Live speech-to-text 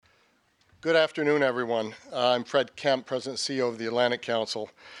Good afternoon, everyone. I'm Fred Kemp, President and CEO of the Atlantic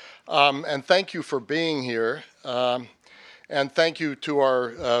Council. And thank you for being here. And thank you to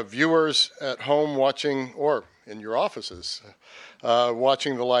our viewers at home watching, or in your offices,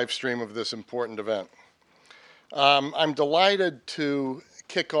 watching the live stream of this important event. I'm delighted to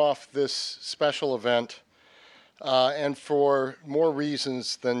kick off this special event, and for more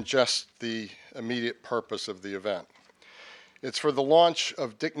reasons than just the immediate purpose of the event. It's for the launch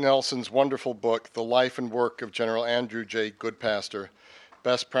of Dick Nelson's wonderful book, The Life and Work of General Andrew J. Goodpaster,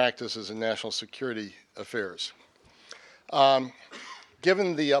 Best Practices in National Security Affairs.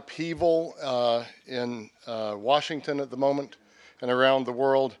 Given the upheaval in Washington at the moment and around the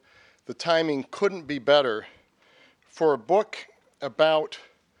world, the timing couldn't be better for a book about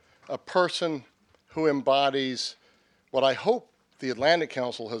a person who embodies what I hope the Atlantic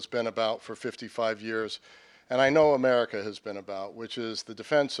Council has been about for 55 years, and I know America has been about, which is the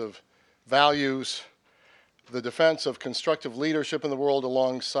defense of values, the defense of constructive leadership in the world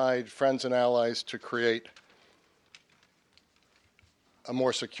alongside friends and allies to create a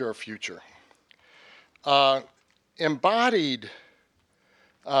more secure future. Embodied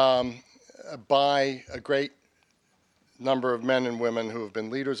by a great number of men and women who have been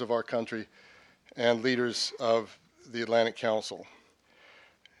leaders of our country and leaders of the Atlantic Council.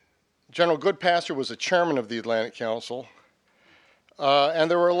 General Goodpaster was a chairman of the Atlantic Council, and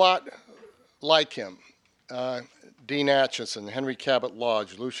there were a lot like him. Dean Acheson, Henry Cabot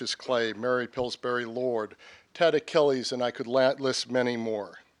Lodge, Lucius Clay, Mary Pillsbury Lord, Ted Achilles, and I could list many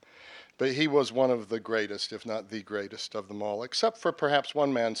more. But he was one of the greatest, if not the greatest of them all, except for perhaps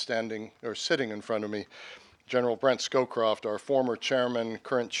one man standing or sitting in front of me, General Brent Scowcroft, our former chairman,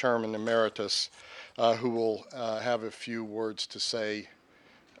 current chairman emeritus, who will have a few words to say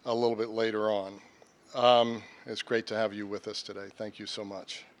a little bit later on. It's great to have you with us today. Thank you so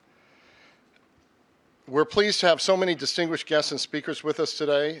much. We're pleased to have so many distinguished guests and speakers with us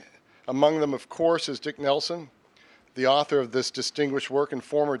today. Among them, of course, is Dick Nelson, the author of this distinguished work and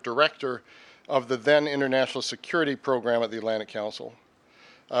former director of the then International Security Program at the Atlantic Council.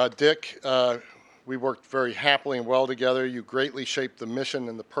 Dick, we worked very happily and well together. You greatly shaped the mission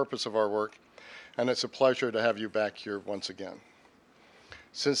and the purpose of our work, and it's a pleasure to have you back here once again.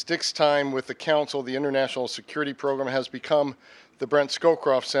 Since Dick's time with the Council, the International Security Program has become the Brent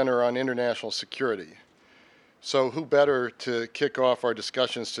Scowcroft Center on International Security. So who better to kick off our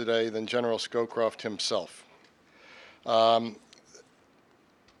discussions today than General Scowcroft himself? I'd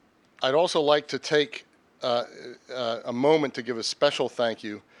also like to take a moment to give a special thank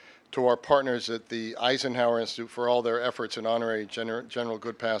you to our partners at the Eisenhower Institute for all their efforts in honoring General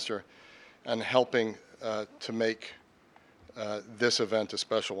Goodpaster and helping to make this event a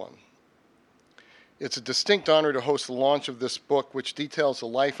special one. It's a distinct honor to host the launch of this book, which details the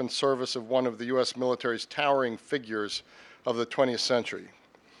life and service of one of the U.S. military's towering figures of the 20th century.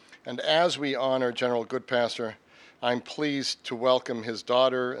 And as we honor General Goodpaster, I'm pleased to welcome his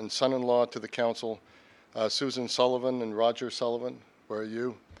daughter and son-in-law to the Council, Susan Sullivan and Roger Sullivan. Where are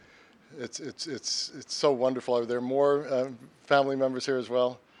you? It's so wonderful. Are there more family members here as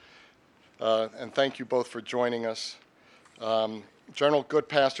well? And thank you both for joining us. General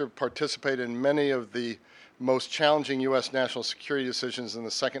Goodpaster participated in many of the most challenging U.S. national security decisions in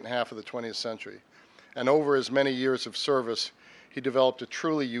the second half of the 20th century. And over his many years of service, he developed a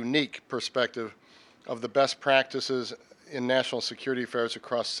truly unique perspective of the best practices in national security affairs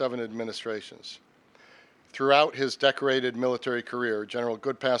across 7 administrations. Throughout his decorated military career, General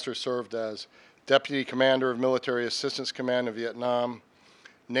Goodpaster served as Deputy Commander of Military Assistance Command in Vietnam,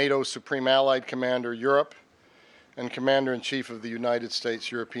 NATO's Supreme Allied Commander, Europe, and Commander-in-Chief of the United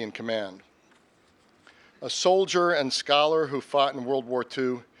States European Command. A soldier and scholar who fought in World War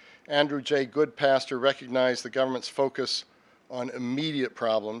II, Andrew J. Goodpaster recognized the government's focus on immediate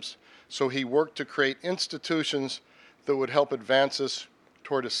problems, so he worked to create institutions that would help advance us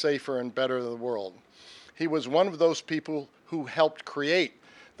toward a safer and better world. He was one of those people who helped create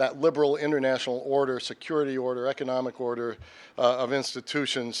that liberal international order, security order, economic order of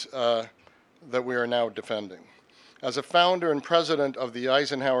institutions that we are now defending. As a founder and president of the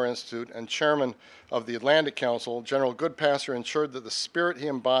Eisenhower Institute and chairman of the Atlantic Council, General Goodpaster ensured that the spirit he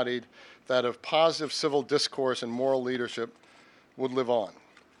embodied, that of positive civil discourse and moral leadership, would live on.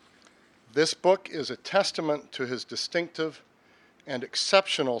 This book is a testament to his distinctive and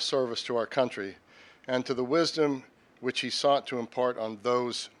exceptional service to our country and to the wisdom which he sought to impart on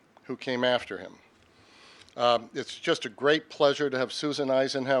those who came after him. It's just a great pleasure to have Susan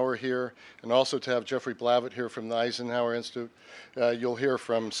Eisenhower here and also to have Jeffrey Blavitt here from the Eisenhower Institute. You'll hear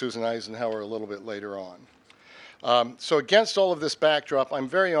from Susan Eisenhower a little bit later on. So against all of this backdrop, I'm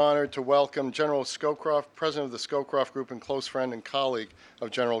very honored to welcome General Scowcroft, President of the Scowcroft Group and close friend and colleague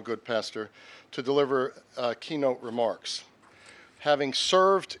of General Goodpaster, to deliver keynote remarks. Having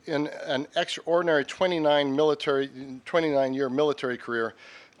served in an extraordinary 29-year military career,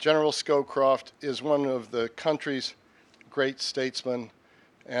 General Scowcroft is one of the country's great statesmen,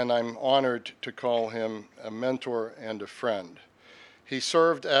 and I'm honored to call him a mentor and a friend. He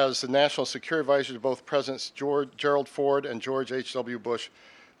served as the National Security Advisor to both Presidents Gerald Ford and George H.W. Bush,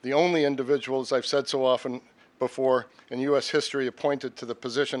 the only individuals, I've said so often before, in U.S. history appointed to the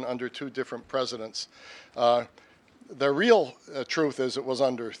position under two different presidents. The real truth is it was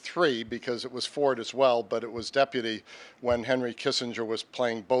under three, because it was Ford as well, but it was deputy when Henry Kissinger was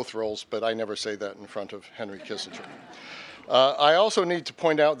playing both roles, but I never say that in front of Henry Kissinger. I also need to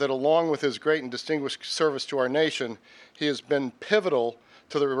point out that along with his great and distinguished service to our nation, he has been pivotal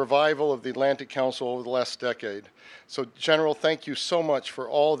to the revival of the Atlantic Council over the last decade. So, General, thank you so much for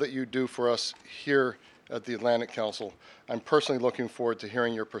all that you do for us here at the Atlantic Council. I'm personally looking forward to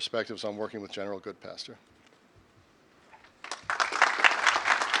hearing your perspectives on working with General Goodpaster.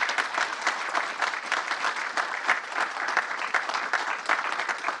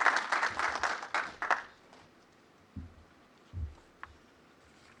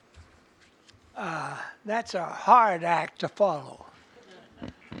 That's a hard act to follow.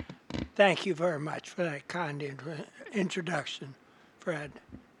 Thank you very much for that kind introduction, Fred.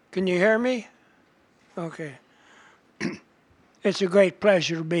 Can you hear me? Okay. It's a great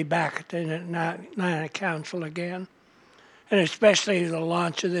pleasure to be back at the Atlantic Council again, and especially the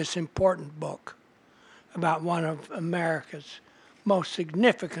launch of this important book about one of America's most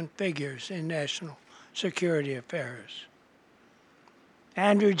significant figures in national security affairs.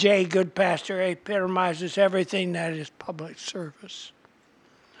 Andrew J. Goodpaster epitomizes everything that is public service.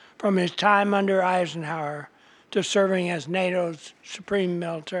 From his time under Eisenhower to serving as NATO's supreme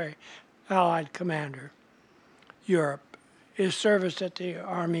military allied commander, Europe, his service at the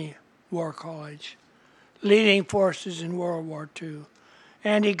Army War College, leading forces in World War II,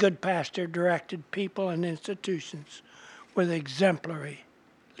 Andy Goodpaster directed people and institutions with exemplary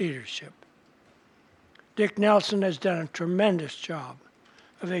leadership. Dick Nelson has done a tremendous job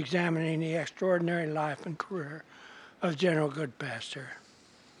of examining the extraordinary life and career of General Goodpaster.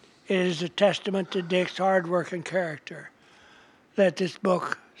 It is a testament to Dick's hard work and character that this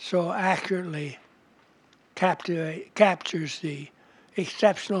book so accurately captures the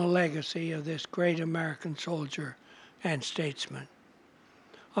exceptional legacy of this great American soldier and statesman.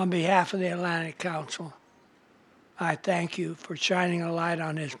 On behalf of the Atlantic Council, I thank you for shining a light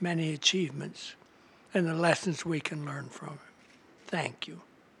on his many achievements and the lessons we can learn from him. Thank you.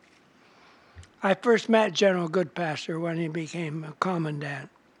 I first met General Goodpaster when he became a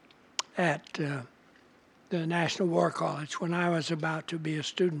commandant at the National War College when I was about to be a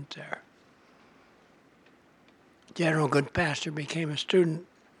student there. General Goodpaster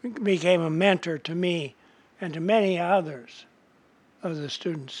became a mentor to me and to many others of the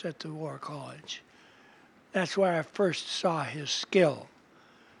students at the War College. That's where I first saw his skill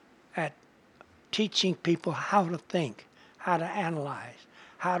at teaching people how to think, how to analyze,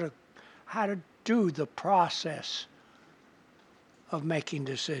 how to do the process of making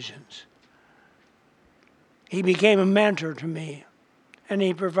decisions. He became a mentor to me, and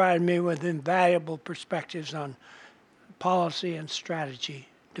he provided me with invaluable perspectives on policy and strategy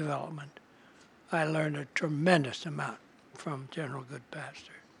development. I learned a tremendous amount from General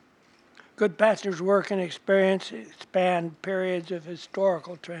Goodpaster. Goodpaster's work and experience spanned periods of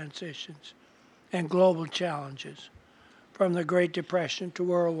historical transitions and global challenges, from the Great Depression to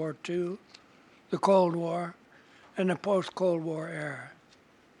World War II, the Cold War, and the post-Cold War era.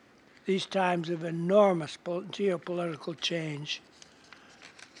 These times of enormous geopolitical change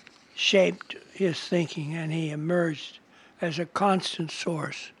shaped his thinking, and he emerged as a constant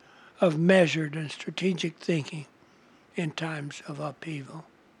source of measured and strategic thinking in times of upheaval.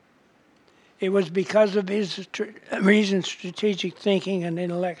 It was because of his reasoned strategic thinking and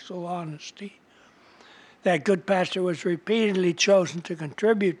intellectual honesty that Goodpaster was repeatedly chosen to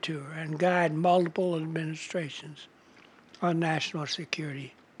contribute to and guide multiple administrations on national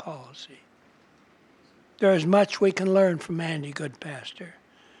security policy. There is much we can learn from Andy Goodpaster,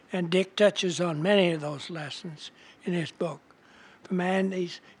 and Dick touches on many of those lessons in his book, from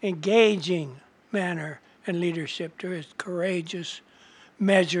Andy's engaging manner and leadership to his courageous,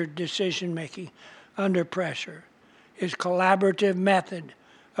 measured decision-making under pressure, his collaborative method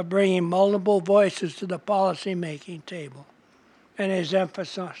of bringing multiple voices to the policy-making table, and his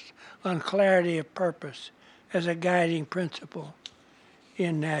emphasis on clarity of purpose as a guiding principle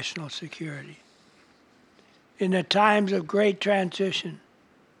in national security. in the times of great transition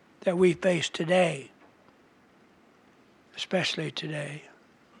that we face today, especially today,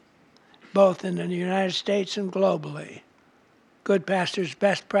 both in the United States and globally, Goodpaster's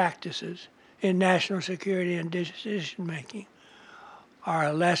best practices in national security and decision making are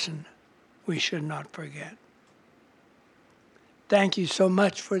a lesson we should not forget. Thank you so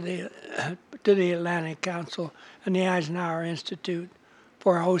much to the Atlantic Council and the Eisenhower Institute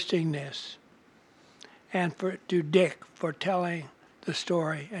for hosting this, and to Dick for telling the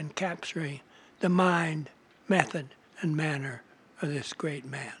story and capturing the mind, method, and manner of this great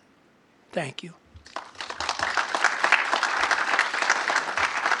man. Thank you.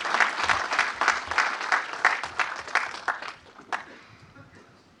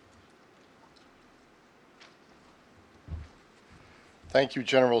 Thank you,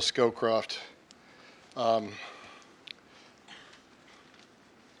 General Scowcroft.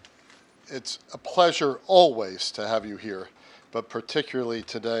 It's a pleasure always to have you here, but particularly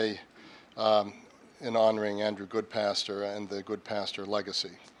today in honoring Andrew Goodpaster and the Goodpaster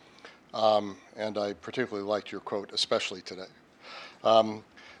legacy. And I particularly liked your quote, especially today.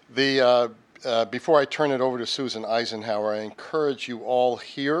 Before I turn it over to Susan Eisenhower, I encourage you all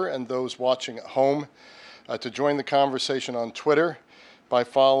here and those watching at home to join the conversation on Twitter by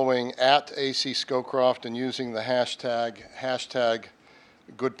following @AC Scowcroft and using the hashtag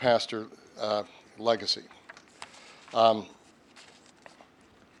Goodpaster legacy.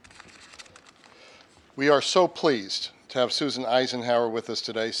 We are so pleased to have Susan Eisenhower with us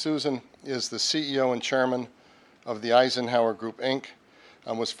today. Susan is the CEO and chairman of the Eisenhower Group, Inc.,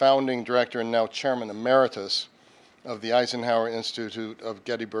 and was founding director and now chairman emeritus of the Eisenhower Institute of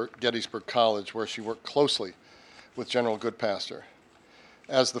Gettysburg College, where she worked closely with General Goodpaster.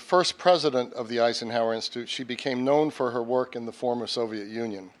 As the first president of the Eisenhower Institute, she became known for her work in the former Soviet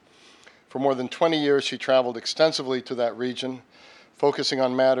Union. For more than 20 years, she traveled extensively to that region, focusing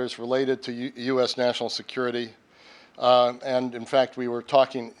on matters related to U.S. national security. And in fact, we were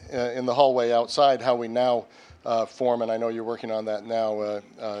talking in the hallway outside how we now form, and I know you're working on that now,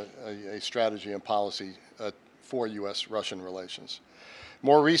 a strategy and policy for U.S.-Russian relations.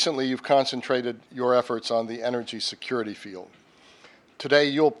 More recently, you've concentrated your efforts on the energy security field. Today,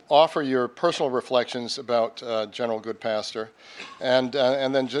 you'll offer your personal reflections about General Goodpaster, and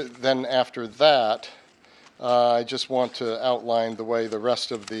then after that, I just want to outline the way the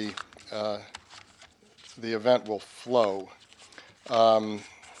rest of the event will flow.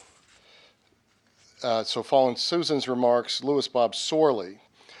 So following Susan's remarks, Louis Bob Sorley,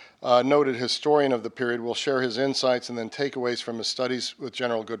 noted historian of the period, will share his insights and then takeaways from his studies with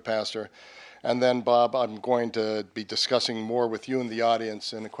General Goodpaster. And then, Bob, I'm going to be discussing more with you and the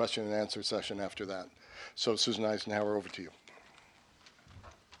audience in a question and answer session after that. So, Susan Eisenhower, over to you.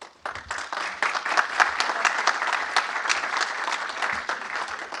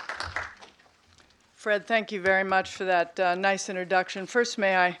 Fred, thank you very much for that nice introduction. First,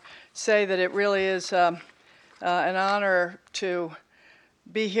 may I say that it really is an honor to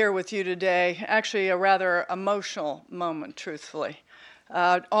be here with you today. Actually, a rather emotional moment, truthfully.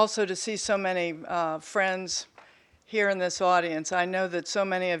 Also to see so many friends here in this audience. I know that so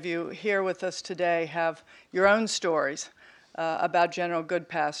many of you here with us today have your own stories about General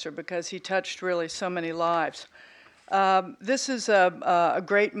Goodpaster, because he touched really so many lives. This is a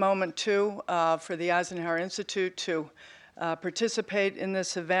great moment, too, for the Eisenhower Institute to participate in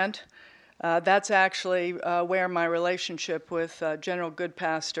this event. That's actually where my relationship with General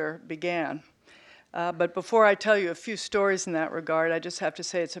Goodpaster began. But before I tell you a few stories in that regard, I just have to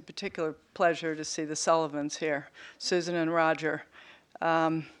say it's a particular pleasure to see the Sullivans here, Susan and Roger.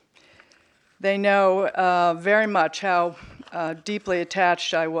 They know very much how deeply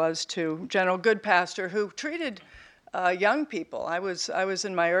attached I was to General Goodpaster, who treated young people. I was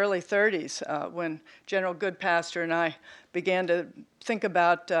in my early 30s when General Goodpaster and I began to think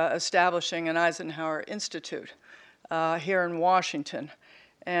about establishing an Eisenhower Institute here in Washington.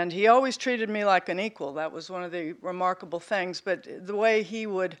 And he always treated me like an equal. That was one of the remarkable things. But the way he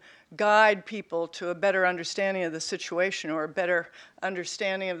would guide people to a better understanding of the situation or a better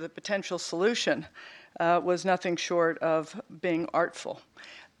understanding of the potential solution was nothing short of being artful.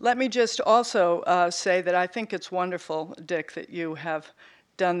 Let me just also say that I think it's wonderful, Dick, that you have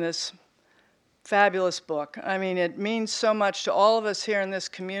done this fabulous book. I mean, it means so much to all of us here in this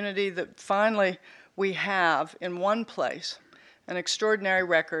community that finally we have in one place an extraordinary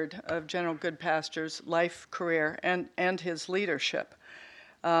record of General Goodpaster's life, career, and his leadership.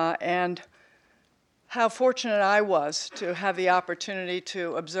 And how fortunate I was to have the opportunity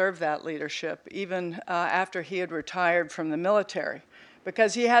to observe that leadership, even after he had retired from the military,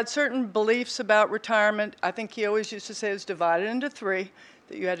 because he had certain beliefs about retirement. I think he always used to say it was divided into three,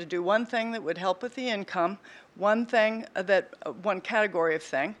 that you had to do one thing that would help with the income, one category of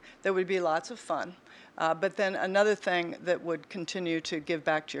thing that would be lots of fun, but then another thing that would continue to give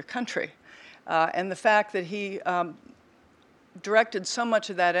back to your country. And the fact that he directed so much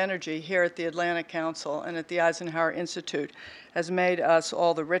of that energy here at the Atlantic Council and at the Eisenhower Institute has made us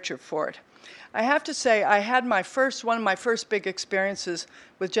all the richer for it. I have to say, I had one of my first big experiences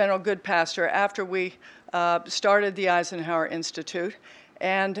with General Goodpaster after we started the Eisenhower Institute.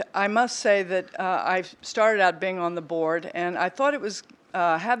 And I must say that I started out being on the board, and I thought it was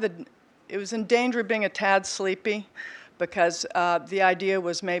in danger of being a tad sleepy, because the idea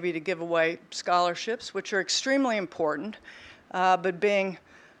was maybe to give away scholarships, which are extremely important, but being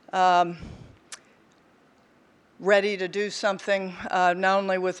ready to do something not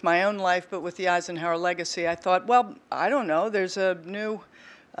only with my own life but with the Eisenhower legacy, I thought, well, I don't know, there's a new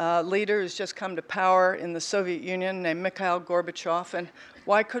leader who's just come to power in the Soviet Union named Mikhail Gorbachev, and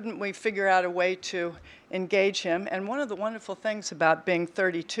why couldn't we figure out a way to engage him? And one of the wonderful things about being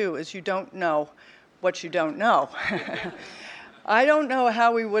 32 is you don't know what you don't know. I don't know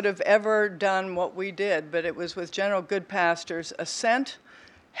how we would have ever done what we did, but it was with General Goodpaster's assent,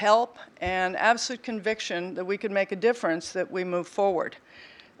 help, and absolute conviction that we could make a difference that we moved forward.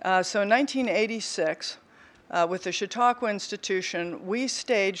 So in 1986, with the Chautauqua Institution, we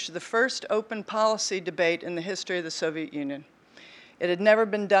staged the first open policy debate in the history of the Soviet Union. It had never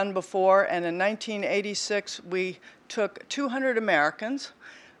been done before, and in 1986, we took 200 Americans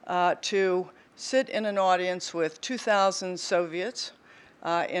to sit in an audience with 2,000 Soviets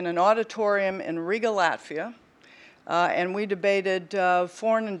in an auditorium in Riga, Latvia, and we debated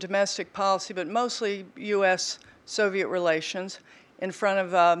foreign and domestic policy, but mostly U.S.-Soviet relations, in front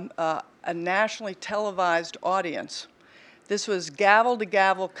of a nationally televised audience. This was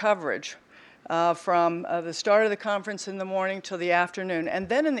gavel-to-gavel coverage from the start of the conference in the morning till the afternoon. And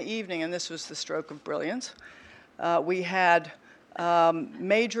then in the evening, and this was the stroke of brilliance, we had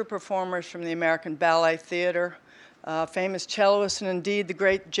major performers from the American Ballet Theater, famous celloists, and indeed the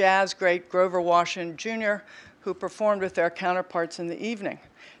great jazz great Grover Washington Jr., who performed with their counterparts in the evening.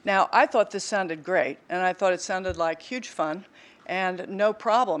 Now, I thought this sounded great, and I thought it sounded like huge fun and no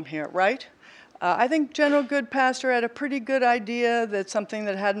problem here, right? I think General Goodpaster had a pretty good idea that something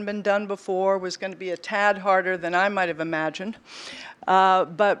that hadn't been done before was going to be a tad harder than I might have imagined.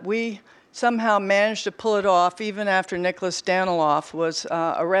 But we somehow managed to pull it off even after Nicholas Danilov was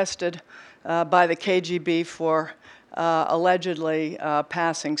arrested by the KGB for allegedly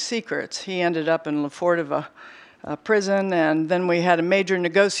passing secrets. He ended up in Lefortovo prison, and then we had a major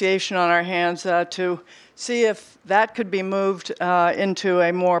negotiation on our hands to see if that could be moved into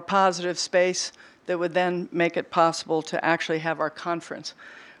a more positive space that would then make it possible to actually have our conference.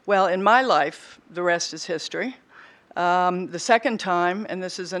 Well, in my life, the rest is history. The second time, and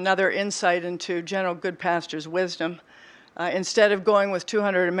this is another insight into General Goodpaster's wisdom, instead of going with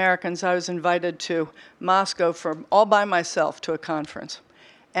 200 Americans, I was invited to Moscow all by myself to a conference.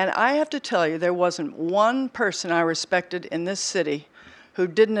 And I have to tell you, there wasn't one person I respected in this city who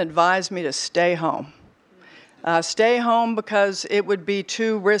didn't advise me to stay home. Stay home because it would be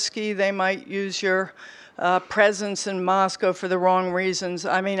too risky. They might use your presence in Moscow for the wrong reasons.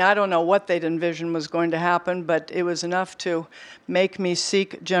 I mean, I don't know what they'd envisioned was going to happen, but it was enough to make me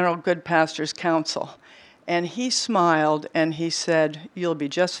seek General Goodpaster's counsel. And he smiled and he said, "You'll be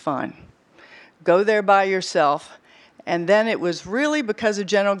just fine. Go there by yourself." And then it was really because of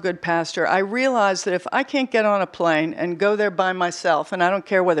General Goodpaster, I realized that if I can't get on a plane and go there by myself, and I don't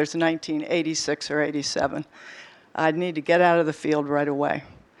care whether it's 1986 or 87, I'd need to get out of the field right away.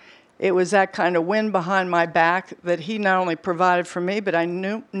 It was that kind of wind behind my back that he not only provided for me, but I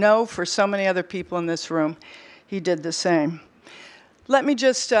know for so many other people in this room, he did the same. Let me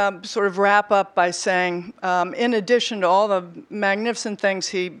just sort of wrap up by saying, in addition to all the magnificent things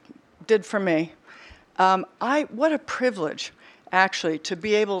he did for me, what a privilege, actually, to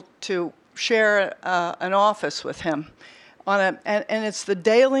be able to share an office with him. And it's the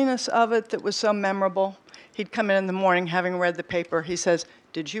dailiness of it that was so memorable. He'd come in the morning, having read the paper. He says,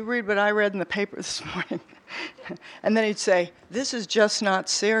 "Did you read what I read in the paper this morning?" And then he'd say, "This is just not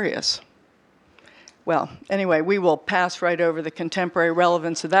serious." Well, anyway, we will pass right over the contemporary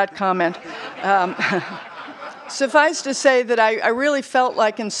relevance of that comment. Suffice to say that I really felt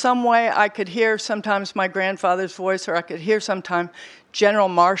like in some way I could hear sometimes my grandfather's voice, or I could hear sometimes General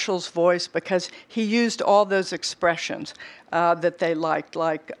Marshall's voice, because he used all those expressions that they liked.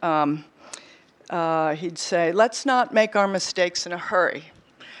 Like he'd say, "Let's not make our mistakes in a hurry."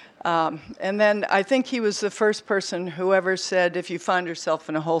 And then I think he was the first person who ever said, if you find yourself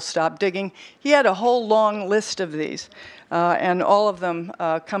in a hole, stop digging. He had a whole long list of these, and all of them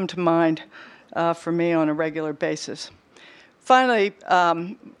come to mind for me on a regular basis. Finally,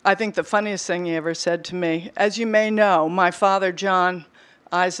 I think the funniest thing he ever said to me, as you may know, my father, John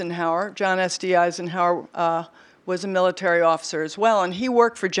S.D. Eisenhower, was a military officer as well, and he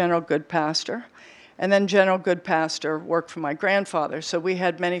worked for General Goodpaster. And then General Goodpaster worked for my grandfather, so we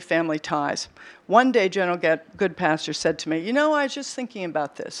had many family ties. One day, General Goodpaster said to me, you know, I was just thinking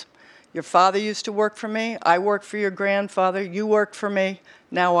about this. Your father used to work for me, I worked for your grandfather, you worked for me,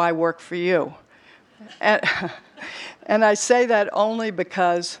 now I work for you. And I say that only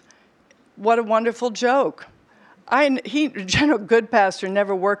because what a wonderful joke. General Goodpaster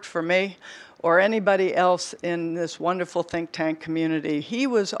never worked for me or anybody else in this wonderful think tank community. He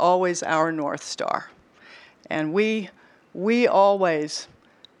was always our North Star. And we always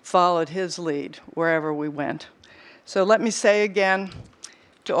followed his lead wherever we went. So let me say again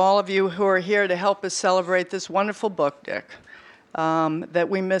to all of you who are here to help us celebrate this wonderful book, Dick, that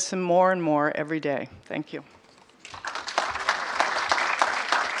we miss him more and more every day. Thank you.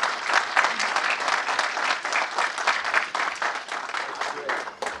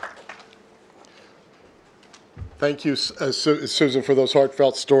 Thank you, Susan, for those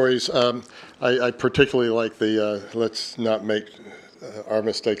heartfelt stories. I particularly like the let's not make our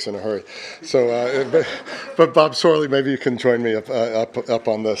mistakes in a hurry. So, but Bob Sorley, maybe you can join me up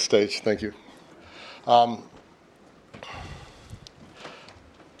on the stage. Thank you.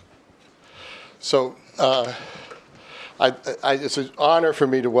 It's an honor for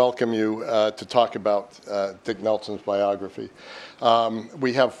me to welcome you to talk about Dick Nelson's biography.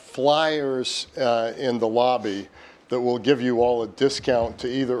 We have flyers in the lobby that will give you all a discount to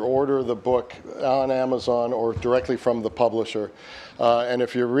either order the book on Amazon or directly from the publisher. And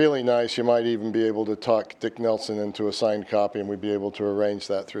if you're really nice, you might even be able to talk Dick Nelson into a signed copy, and we'd be able to arrange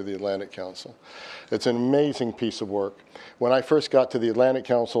that through the Atlantic Council. It's an amazing piece of work. When I first got to the Atlantic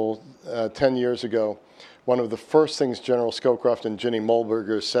Council 10 years ago, one of the first things General Scowcroft and Ginny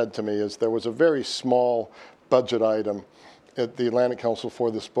Mulberger said to me is there was a very small budget item at the Atlantic Council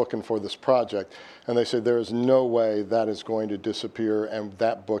for this book and for this project. And they said there is no way that is going to disappear and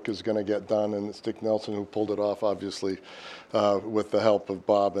that book is going to get done. And it's Dick Nelson who pulled it off, obviously, with the help of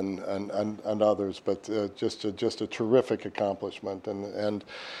Bob and others. But just a terrific accomplishment. And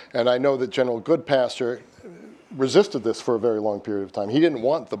I know that General Goodpaster resisted this for a very long period of time. He didn't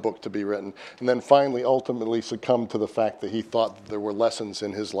want the book to be written, and then finally ultimately succumbed to the fact that he thought that there were lessons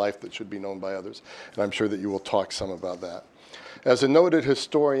in his life that should be known by others. And I'm sure that you will talk some about that. As a noted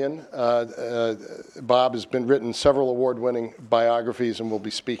historian, Bob has been written several award-winning biographies and will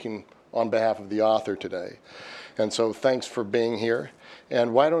be speaking on behalf of the author today. And so thanks for being here.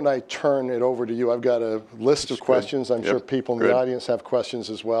 And why don't I turn it over to you? I've got a list of questions. I'm sure people in the audience have questions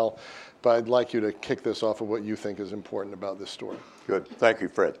as well. But I'd like you to kick this off of what you think is important about this story. Good. Thank you,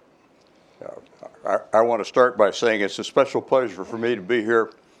 Fred. I want to start by saying it's a special pleasure for me to be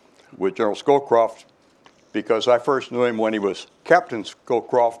here with General Scowcroft because I first knew him when he was Captain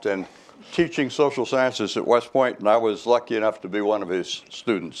Scowcroft and teaching social sciences at West Point, and I was lucky enough to be one of his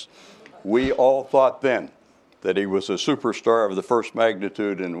students. We all thought then that he was a superstar of the first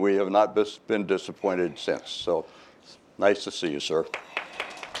magnitude, and we have not been disappointed since. So nice to see you, sir.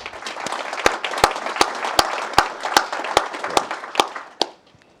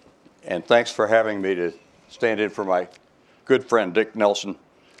 And thanks for having me to stand in for my good friend Dick Nelson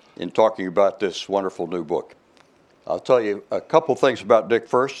in talking about this wonderful new book. I'll tell you a couple things about Dick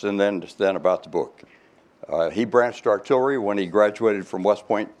first and then about the book. He branched artillery when he graduated from West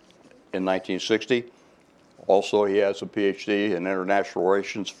Point in 1960. Also, he has a PhD in international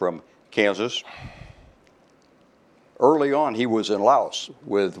relations from Kansas. Early on, he was in Laos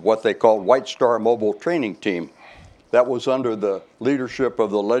with what they called White Star Mobile Training Team. That was under the leadership of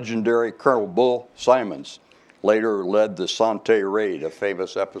the legendary Colonel Bull Simons, later led the Sante Raid, a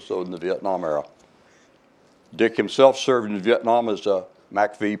famous episode in the Vietnam era. Dick himself served in Vietnam as a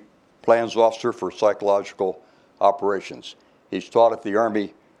MACV plans officer for psychological operations. He's taught at the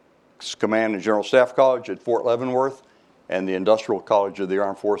Army Command and General Staff College at Fort Leavenworth and the Industrial College of the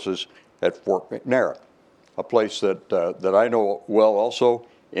Armed Forces at Fort McNair, a place that I know well also.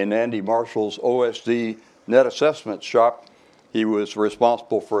 In Andy Marshall's OSD net assessment shop, he was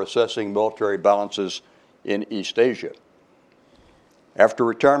responsible for assessing military balances in East Asia. After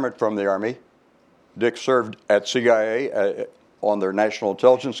retirement from the Army, Dick served at CIA on their National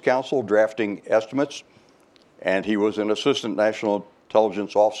Intelligence Council, drafting estimates, and he was an assistant National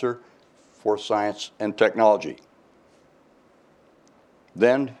Intelligence Officer for Science and Technology.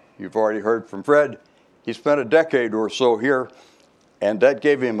 Then you've already heard from Fred. He spent a decade or so here, and that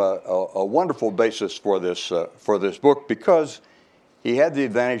gave him a wonderful basis for this book, because he had the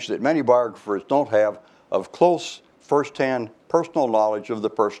advantage that many biographers don't have of close, firsthand personal knowledge of the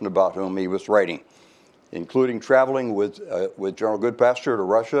person about whom he was writing, including traveling with General Goodpaster to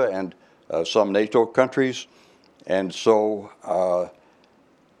Russia and some NATO countries. And so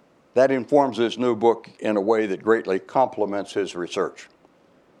that informs his new book in a way that greatly complements his research.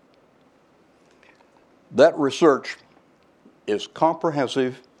 That research is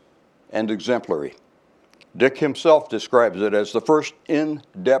comprehensive and exemplary. Dick himself describes it as the first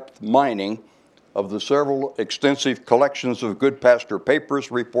in-depth mining of the several extensive collections of Goodpaster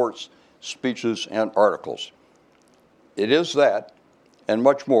papers, reports, speeches, and articles. It is that, and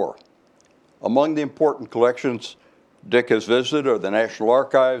much more. Among the important collections Dick has visited are the National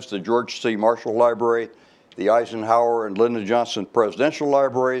Archives, the George C. Marshall Library, the Eisenhower and Lyndon Johnson Presidential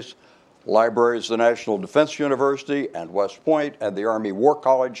Libraries, libraries of the National Defense University and West Point and the Army War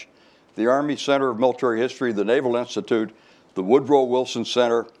College, the Army Center of Military History, the Naval Institute, the Woodrow Wilson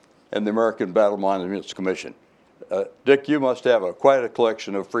Center, and the American Battle Monuments Commission. Dick, you must have quite a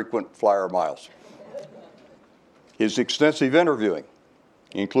collection of frequent flyer miles. His extensive interviewing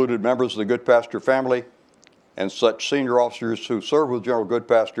included members of the Goodpaster family and such senior officers who served with General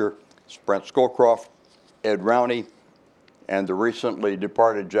Goodpaster, Brent Scowcroft, Ed Rowney, and the recently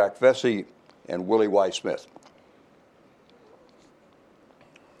departed Jack Vesey and Willie Y. Smith.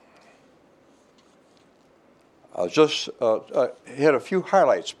 I'll just hit a few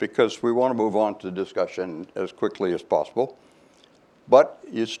highlights because we want to move on to discussion as quickly as possible. But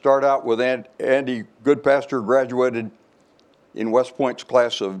you start out with Andy Goodpaster, graduated in West Point's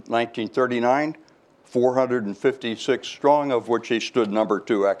class of 1939, 456 strong, of which he stood number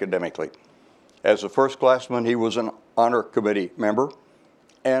 2 academically. As a first-classman, he was an honor committee member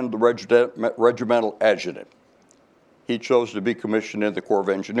and the regimental adjutant. He chose to be commissioned in the Corps of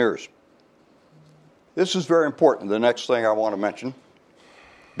Engineers. This is very important, the next thing I want to mention,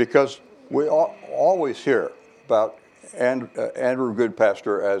 because we always hear about Andrew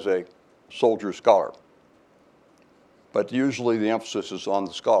Goodpaster as a soldier scholar, but usually the emphasis is on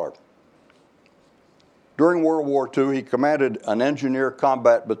the scholar. During World War II, he commanded an engineer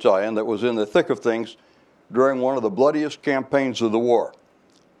combat battalion that was in the thick of things during one of the bloodiest campaigns of the war,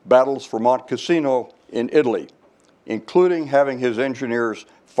 battles for Monte Cassino in Italy, including having his engineers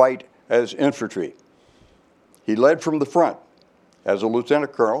fight as infantry. He led from the front as a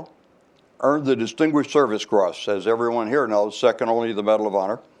lieutenant colonel, earned the Distinguished Service Cross, as everyone here knows, second only to the Medal of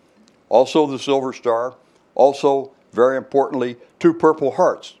Honor, also the Silver Star, also, very importantly, 2 Purple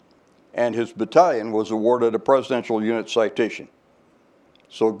Hearts, and his battalion was awarded a Presidential Unit Citation.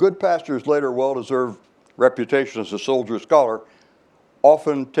 So Goodpaster's later well-deserved reputation as a soldier scholar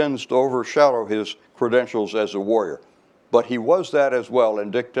often tends to overshadow his credentials as a warrior. But he was that as well,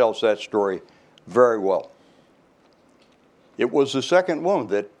 and Dick tells that story very well. It was the second wound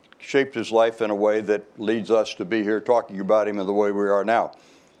that shaped his life in a way that leads us to be here talking about him in the way we are now.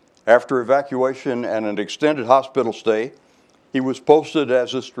 After evacuation and an extended hospital stay, he was posted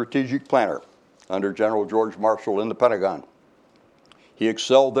as a strategic planner under General George Marshall in the Pentagon. He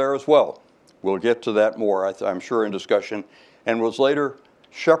excelled there as well. We'll get to that more, I'm sure, in discussion, and was later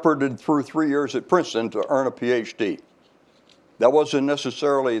shepherded through 3 years at Princeton to earn a PhD. That wasn't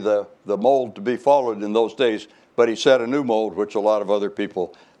necessarily the mold to be followed in those days, but he set a new mold, which a lot of other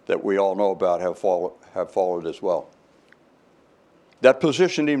people that we all know about have followed as well. That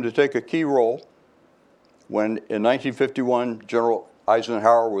positioned him to take a key role when, in 1951, General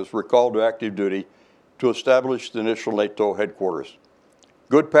Eisenhower was recalled to active duty to establish the initial NATO headquarters.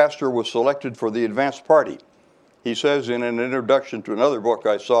 Goodpaster was selected for the advance party. He says in an introduction to another book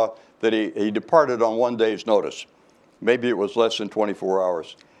I saw that he departed on 1 day's notice. Maybe it was less than 24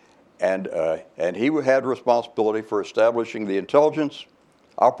 hours. And he had responsibility for establishing the intelligence,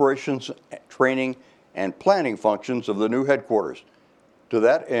 operations, training, and planning functions of the new headquarters. To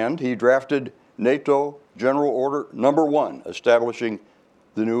that end, he drafted NATO General Order Number 1, establishing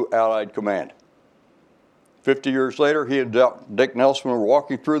the new Allied Command. 50 years later, he and Dick Nelson were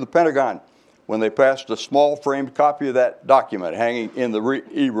walking through the Pentagon when they passed a small framed copy of that document hanging in the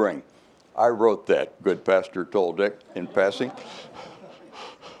E-ring. I wrote that, Goodpaster told Dick in passing.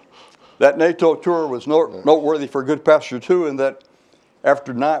 That NATO tour was noteworthy for Goodpaster, too, in that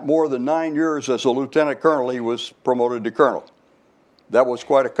after more than 9 years as a lieutenant colonel, he was promoted to colonel. That was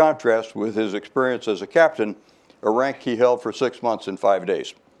quite a contrast with his experience as a captain, a rank he held for 6 months and 5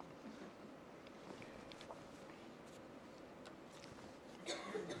 days.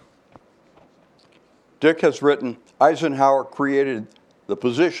 Dick has written, Eisenhower created the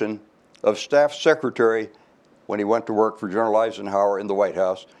position of staff secretary when he went to work for General Eisenhower in the White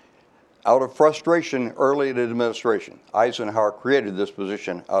House. Out of frustration early in the administration, Eisenhower created this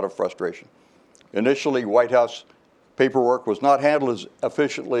position out of frustration. Initially, White House paperwork was not handled as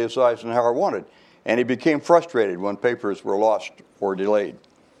efficiently as Eisenhower wanted, and he became frustrated when papers were lost or delayed.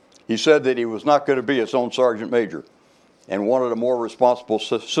 He said that he was not going to be his own sergeant major and wanted a more responsible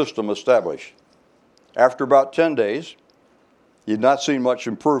system established. After about 10 days, he had not seen much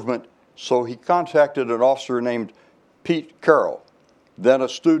improvement, so he contacted an officer named Pete Carroll, then a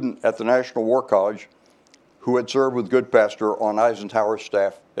student at the National War College who had served with Goodpaster on Eisenhower's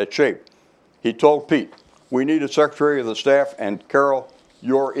staff at SHAPE. He told Pete, "We need a secretary of the staff, and Carroll,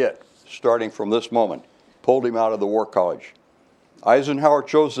 you're it, starting from this moment." Pulled him out of the War College. Eisenhower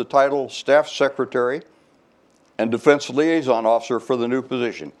chose the title Staff Secretary and Defense Liaison Officer for the new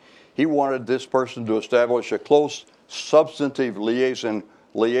position. He wanted this person to establish a close, substantive liaison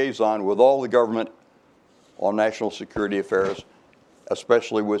with all the government on national security affairs,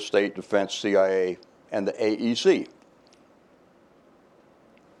 especially with state, defense, CIA, and the AEC.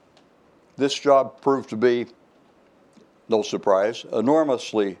 This job proved to be, no surprise,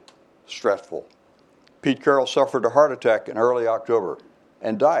 enormously stressful. Pete Carroll suffered a heart attack in early October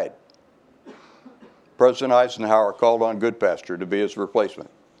and died. President Eisenhower called on Goodpaster to be his replacement.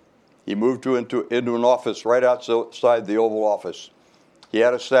 He moved into an office right outside the Oval Office. He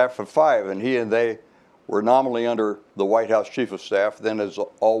had a staff of 5, and they were nominally under the White House Chief of Staff, then, as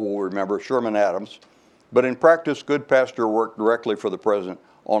all will remember, Sherman Adams. But in practice, Goodpaster worked directly for the president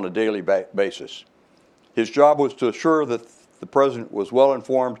on a daily basis. His job was to assure that the president was well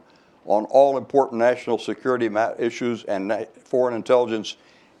informed on all important national security issues and foreign intelligence.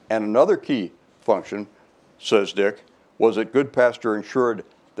 And another key function, says Dick, was that Goodpaster ensured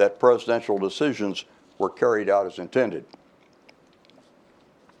that presidential decisions were carried out as intended.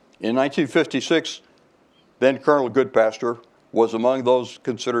 In 1956, then Colonel Goodpaster was among those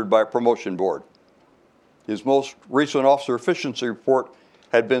considered by a promotion board. His most recent officer efficiency report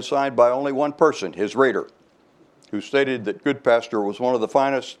had been signed by only one person, his rater, who stated that Goodpaster was one of the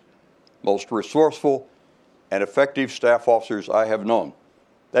finest, most resourceful, and effective staff officers I have known.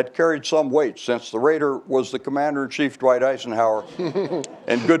 That carried some weight since the rater was the Commander-in-Chief Dwight Eisenhower,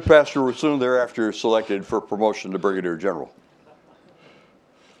 and Goodpaster was soon thereafter selected for promotion to Brigadier General.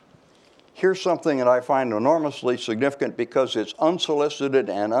 Here's something that I find enormously significant because it's unsolicited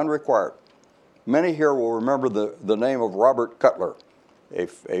and unrequired. Many here will remember the name of Robert Cutler,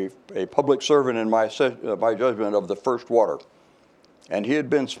 a public servant in my judgment of the First Water. And he had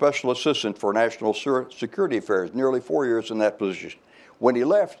been Special Assistant for National Security Affairs, nearly 4 years in that position. When he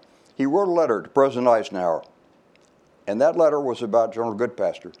left, he wrote a letter to President Eisenhower, and that letter was about General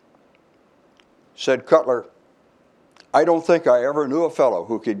Goodpaster. Said Cutler, "I don't think I ever knew a fellow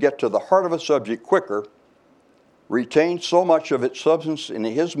who could get to the heart of a subject quicker, retain so much of its substance in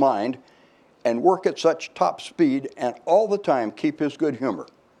his mind, and work at such top speed, and all the time keep his good humor.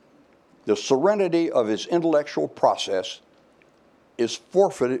 The serenity of his intellectual process is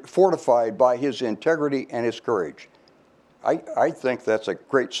fortified by his integrity and his courage." I think that's a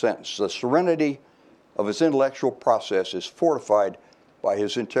great sentence. The serenity of his intellectual process is fortified by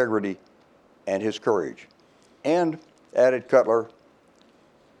his integrity and his courage. And, added Cutler,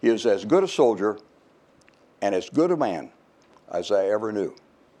 he is as good a soldier and as good a man as I ever knew.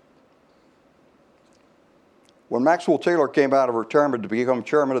 When Maxwell Taylor came out of retirement to become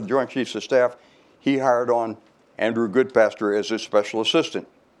chairman of the Joint Chiefs of Staff, he hired on Andrew Goodpaster as his special assistant,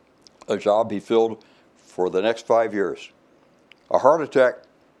 a job he filled for the next 5 years. A heart attack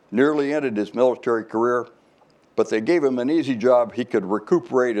nearly ended his military career, but they gave him an easy job. He could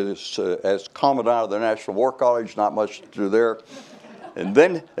recuperate as commandant of the National War College, not much to do there. And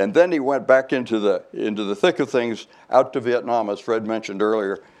then he went back into the thick of things, out to Vietnam, as Fred mentioned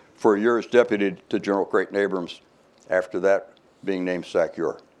earlier, for a year as deputy to General Creighton Abrams, after that being named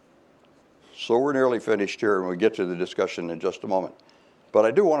SACEUR. So we're nearly finished here, and we'll get to the discussion in just a moment. But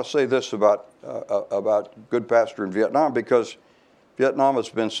I do want to say this about Goodpaster in Vietnam, because Vietnam has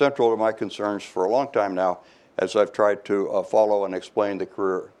been central to my concerns for a long time now, as I've tried to follow and explain the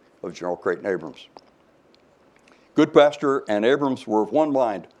career of General Creighton Abrams. Goodpaster and Abrams were of one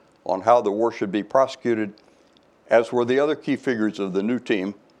mind on how the war should be prosecuted, as were the other key figures of the new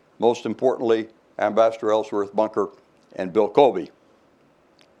team, most importantly, Ambassador Ellsworth Bunker and Bill Colby.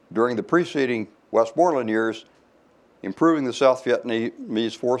 During the preceding Westmoreland years, improving the South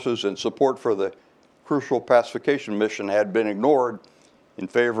Vietnamese forces and support for the crucial pacification mission had been ignored in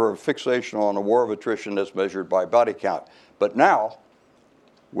favor of fixation on a war of attrition as measured by body count. But now,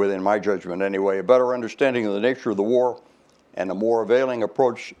 within my judgment anyway, a better understanding of the nature of the war and a more availing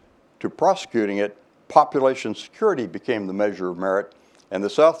approach to prosecuting it, population security became the measure of merit, and the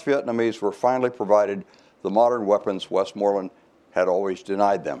South Vietnamese were finally provided the modern weapons Westmoreland had always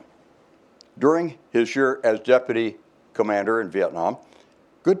denied them. During his year as deputy commander in Vietnam,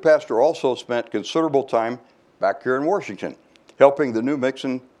 Goodpaster also spent considerable time back here in Washington, helping the new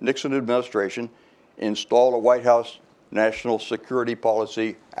Nixon administration install a White House national security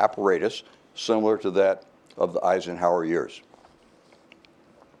policy apparatus similar to that of the Eisenhower years.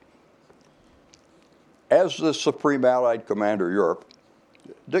 As the Supreme Allied Commander of Europe,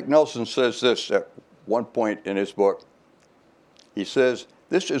 Dick Nelson says this at one point in his book. He says,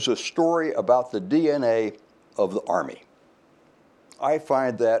 "This is a story about the DNA of the Army." I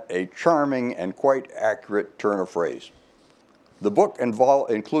find that a charming and quite accurate turn of phrase. The book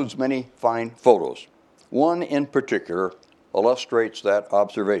includes many fine photos. One in particular illustrates that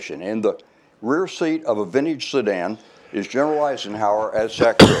observation. In the rear seat of a vintage sedan is General Eisenhower as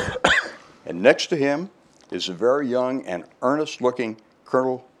SACEUR, and next to him is a very young and earnest-looking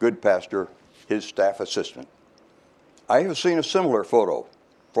Colonel Goodpaster, his staff assistant. I have seen a similar photo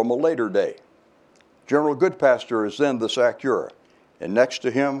from a later day. General Goodpaster is then the SACEUR, and next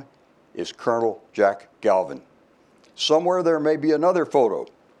to him is Colonel Jack Galvin. Somewhere there may be another photo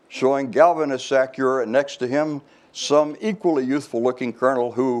showing Galvin as SACEUR, and next to him some equally youthful-looking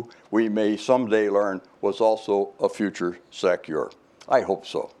colonel who we may someday learn was also a future SACEUR. I hope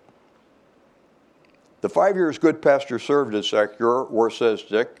so. The 5 years Goodpaster served as SACEUR were, says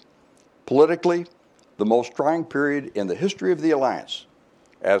Dick, politically the most trying period in the history of the alliance,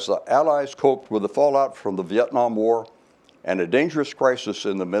 as the Allies coped with the fallout from the Vietnam War and a dangerous crisis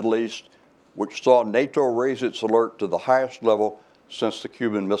in the Middle East, which saw NATO raise its alert to the highest level since the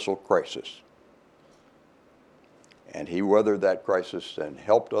Cuban Missile Crisis. And he weathered that crisis and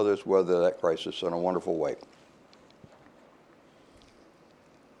helped others weather that crisis in a wonderful way.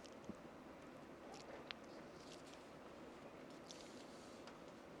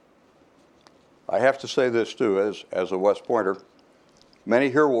 I have to say this too, as a West Pointer. Many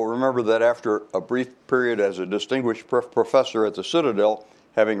here will remember that after a brief period as a distinguished professor at the Citadel,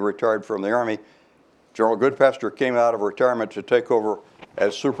 having retired from the Army, General Goodpaster came out of retirement to take over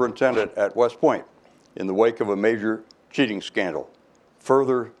as superintendent at West Point in the wake of a major cheating scandal.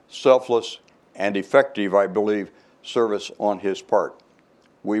 Further selfless and effective, I believe, service on his part.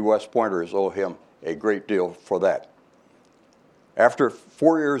 We West Pointers owe him a great deal for that. After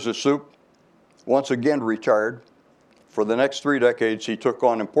 4 years as Sup, once again retired, for the next 3 decades he took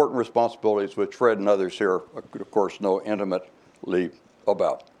on important responsibilities which Fred and others here, of course, know intimately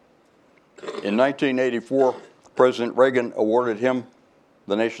about. In 1984, President Reagan awarded him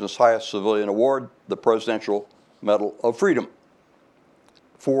the nation's highest civilian award, the Presidential Medal of Freedom,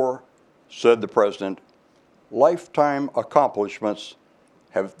 for, said the president, lifetime accomplishments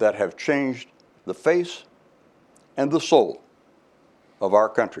that have changed the face and the soul of our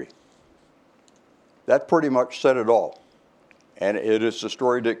country. That pretty much said it all, and it is the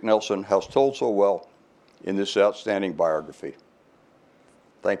story Dick Nelson has told so well in this outstanding biography.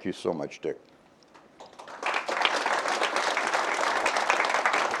 Thank you so much, Dick.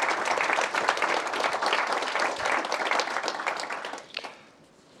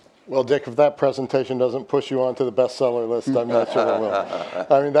 Well, Dick, if that presentation doesn't push you onto the bestseller list, I'm not sure it will.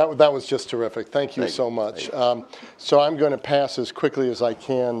 I mean, that was just terrific. Thank you so much. So I'm going to pass as quickly as I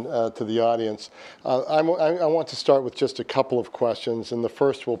can to the audience. I want to start with just a couple of questions, and the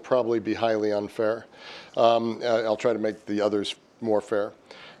first will probably be highly unfair. I'll try to make the others more fair.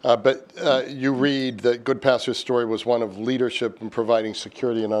 But you read that Goodpaster's story was one of leadership in providing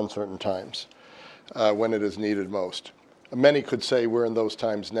security in uncertain times when it is needed most. Many could say we're in those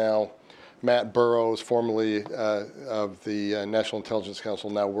times now. Matt Burrows, formerly of the National Intelligence Council,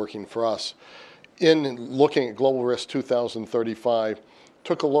 now working for us, in looking at Global Risk 2035,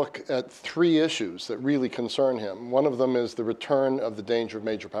 took a look at 3 issues that really concern him. One of them is the return of the danger of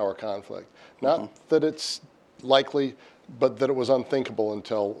major power conflict. Not that it's likely, but that it was unthinkable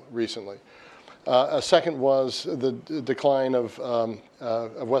until recently. A second was the decline of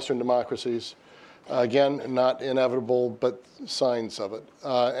Western democracies. Again, not inevitable, but signs of it.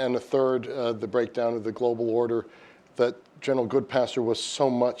 And a third, the breakdown of the global order that General Goodpaster was so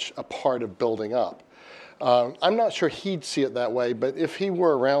much a part of building up. I'm not sure he'd see it that way, but if he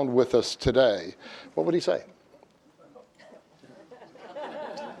were around with us today, what would he say?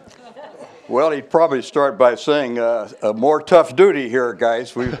 Well, he'd probably start by saying, a more tough duty here,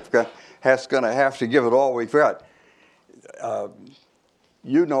 guys. We're going to have to give it all we've got.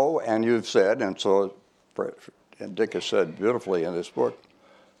 You know, and you've said, and so and Dick has said beautifully in this book,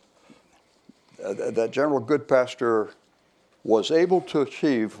 that General Goodpaster was able to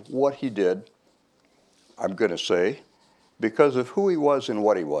achieve what he did, I'm going to say, because of who he was and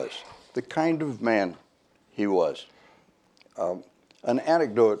what he was, the kind of man he was. An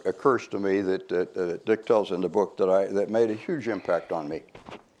anecdote occurs to me that Dick tells in the book that made a huge impact on me.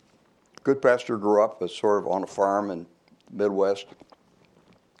 Goodpaster grew up as sort of on a farm in the Midwest.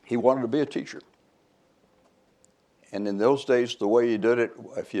 He wanted to be a teacher. And in those days, the way you did it,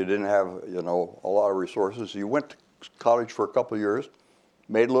 if you didn't have, a lot of resources, you went to college for a couple of years,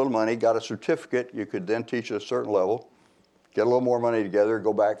 made a little money, got a certificate. You could then teach at a certain level, get a little more money together,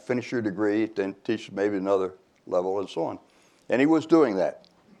 go back, finish your degree, then teach maybe another level, and so on. And he was doing that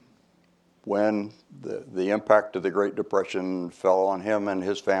when the impact of the Great Depression fell on him and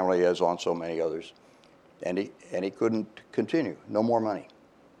his family, as on so many others. And he couldn't continue, no more money.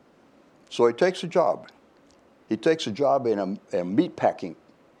 So he takes a job. He takes a job in a meat packing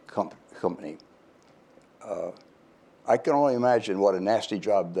company. I can only imagine what a nasty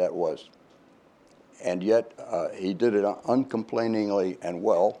job that was. And yet he did it uncomplainingly and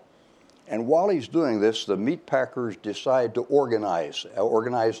well. And while he's doing this, the meat packers decide to organize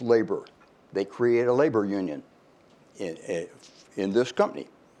labor. They create a labor union in this company.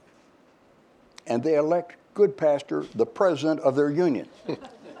 And they elect Goodpaster the president of their union.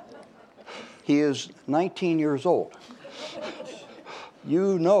 He is 19 years old.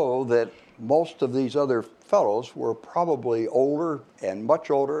 You know that most of these other fellows were probably older and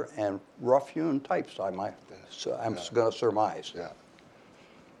much older and rough-hewn types, I'm going to surmise. Yeah.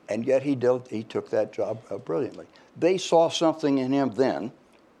 And yet he took that job brilliantly. They saw something in him then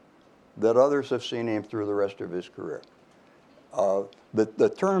that others have seen him through the rest of his career.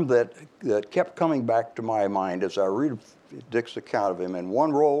 The term that kept coming back to my mind as I read Dick's account of him in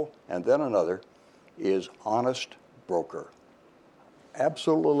one role and then another is honest broker.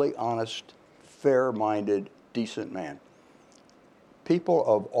 Absolutely honest, fair-minded, decent man. People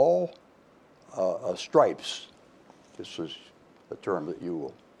of all stripes, this is a term that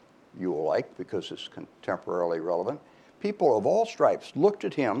you will like because it's contemporarily relevant, people of all stripes looked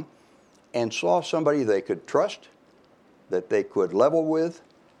at him and saw somebody they could trust, that they could level with,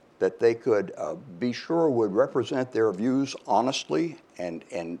 that they could be sure would represent their views honestly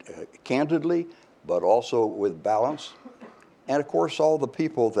and candidly, but also with balance. And of course, all the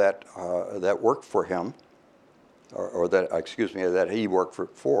people that worked for him, that he worked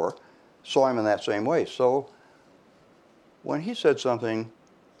for, saw him in that same way. So when he said something,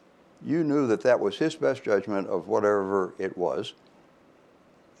 you knew that was his best judgment of whatever it was.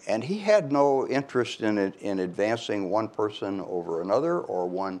 And he had no interest in advancing one person over another or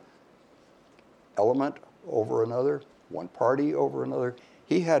one element over another, one party over another.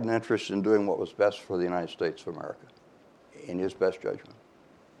 He had an interest in doing what was best for the United States of America, in his best judgment.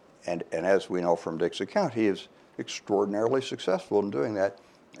 And as we know from Dick's account, he is extraordinarily successful in doing that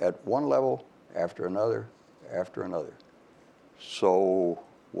at one level after another after another. So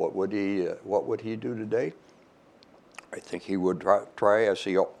what would he do today? I think he would try, as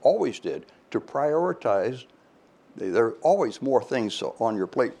he always did, to prioritize. There are always more things on your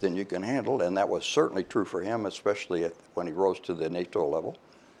plate than you can handle, and that was certainly true for him, especially when he rose to the NATO level.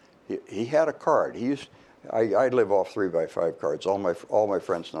 He had a card. I live off 3x5 cards. All my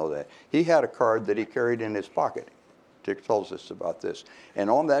friends know that. He had a card that he carried in his pocket. Dick tells us about this. And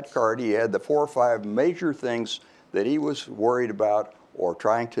on that card, he had the 4 or 5 major things that he was worried about or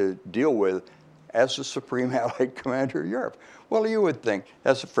trying to deal with as the Supreme Allied Commander of Europe. Well, you would think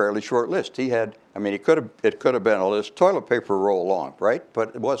that's a fairly short list. It could have been a list, toilet paper roll long, right?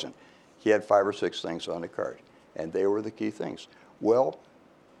 But it wasn't. He had 5 or 6 things on the card, and they were the key things. Well,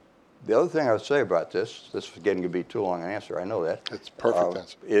 the other thing I would say about this is getting to be too long an answer, I know that. It's perfect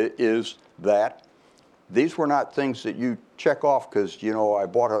answer. Is that these were not things that you check off because, I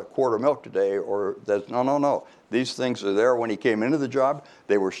bought a quart of milk today, or that's, no. These things are there when he came into the job.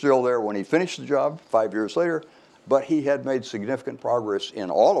 They were still there when he finished the job 5 years later, but he had made significant progress in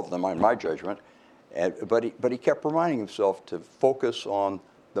all of them, in my judgment. But he kept reminding himself to focus on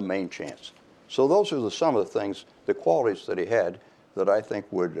the main chance. So those are some of the things, the qualities that he had that I think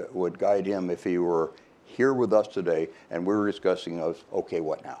would guide him if he were here with us today and we were discussing okay,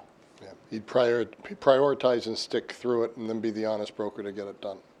 what now? Yeah. He'd prioritize and stick through it and then be the honest broker to get it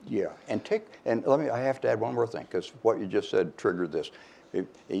done. Yeah, I have to add one more thing because what you just said triggered this.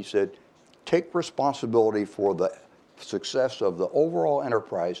 He said, take responsibility for the success of the overall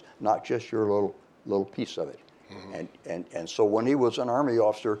enterprise, not just your little piece of it. Mm-hmm. And so when he was an Army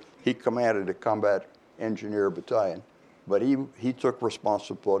officer, he commanded a combat engineer battalion, but he took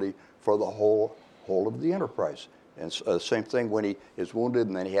responsibility for the whole of the enterprise. And same thing when he is wounded,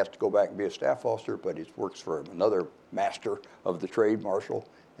 and then he has to go back and be a staff officer, but he works for another master of the trade, marshal,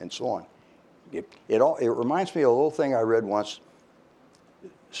 and so on. It reminds me of a little thing I read once.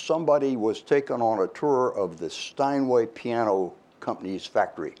 Somebody was taken on a tour of the Steinway Piano Company's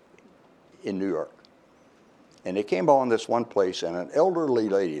factory in New York. And they came on this one place, and an elderly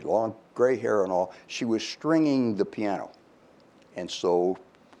lady, long gray hair and all, she was stringing the piano. And so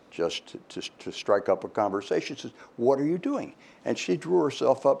just to strike up a conversation, says, "What are you doing?" And she drew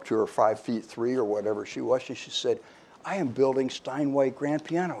herself up to her 5'3" or whatever she was, and she said, "I am building Steinway grand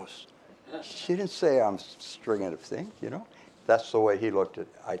pianos." She didn't say I'm stringing a thing, you know. That's the way he looked at,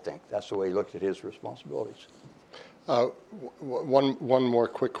 I think, that's the way he looked at his responsibilities. One more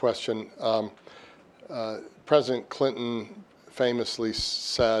quick question. President Clinton famously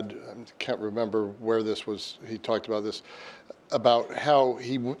said, I can't remember where this was, he talked about this, about how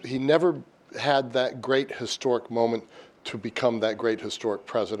he never had that great historic moment to become that great historic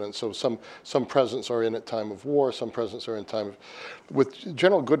president. So some presidents are in at time of war, some presidents are in time of... With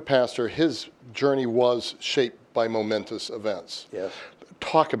General Goodpaster, his journey was shaped by momentous events. Yes.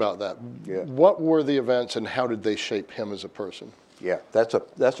 Talk about that. Yeah. What were the events and how did they shape him as a person? Yeah, that's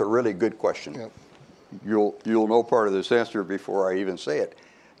a really good question. Yeah. You'll know part of this answer before I even say it.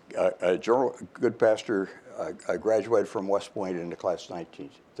 General Goodpaster graduated from West Point in the class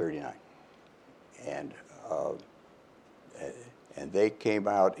 1939, and they came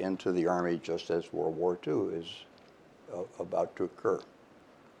out into the Army just as World War II is about to occur.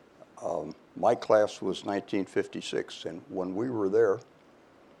 My class was 1956, and when we were there,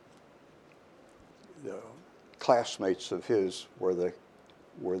 the classmates of his were the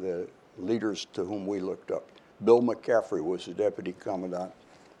leaders to whom we looked up. Bill McCaffrey was the deputy commandant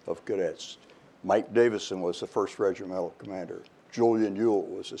of cadets. Mike Davison was the 1st regimental commander. Julian Ewell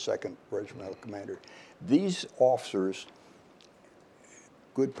was the 2nd regimental commander. These officers,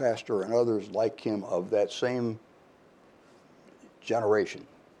 Goodpaster and others like him of that same generation,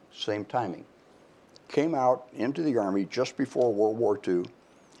 same timing, came out into the Army just before World War II,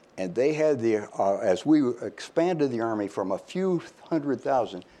 and they had as we expanded the Army from a few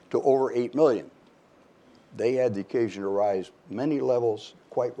 100,000 to over 8 million, they had the occasion to rise many levels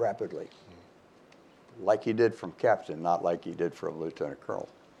quite rapidly, like he did from captain, not like he did from lieutenant colonel.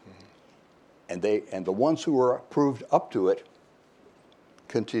 Mm-hmm. And the ones who were proved up to it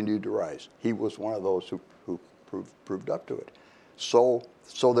continued to rise. He was one of those who proved up to it. So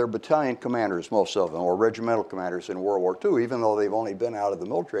they're battalion commanders, most of them, or regimental commanders in World War II, even though they've only been out of the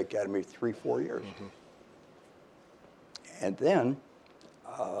military academy 3-4 years. Mm-hmm. And then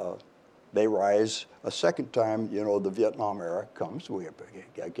they rise a second time. You know, the Vietnam era comes. We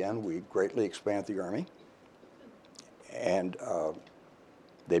greatly expand the Army, and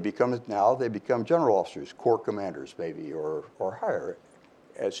they become general officers, corps commanders maybe, or higher,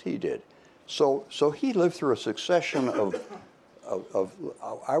 as he did. So he lived through a succession of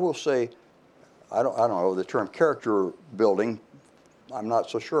I will say, I don't know the term character building. I'm not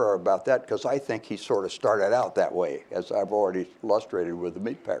so sure about that because I think he sort of started out that way, as I've already illustrated with the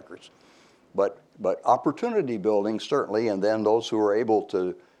meat packers. But opportunity building certainly, and then those who are able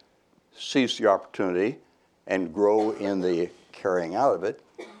to seize the opportunity and grow in the carrying out of it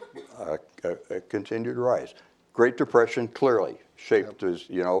continue to rise. Great Depression clearly shaped his,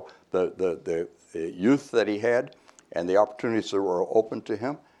 you know, the youth that he had and the opportunities that were open to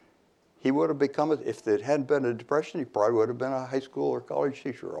him. He would have become, if it hadn't been a depression, he probably would have been a high school or college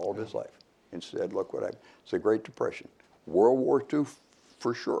teacher all of his life. Instead, look what happened. It's a Great Depression. World War II,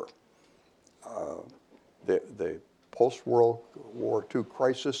 for sure. The post-World War II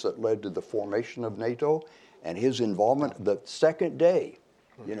crisis that led to the formation of NATO and his involvement the second day.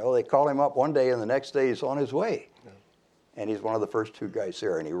 You know, they call him up one day and the next day he's on his way. Yeah. And he's one of the first 2 guys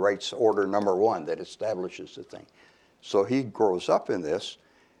there, and he writes Order Number 1 that establishes the thing. So he grows up in this,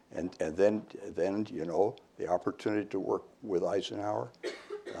 and then you know, the opportunity to work with Eisenhower,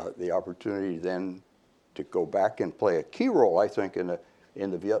 the opportunity then to go back and play a key role, I think, in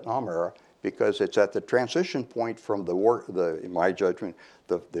the Vietnam era, because it's at the transition point from in my judgment,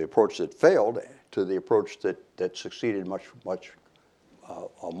 the approach that failed to the approach that succeeded much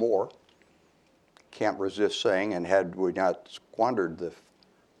more. Can't resist saying, and had we not squandered the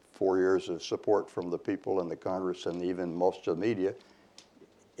 4 years of support from the people in the Congress and even most of the media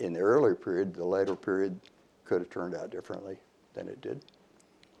in the earlier period, the later period could have turned out differently than it did.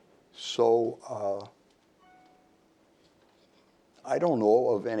 So I don't know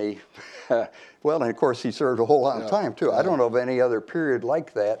of any, well, and of course he served a whole lot of time too. Yeah. I don't know of any other period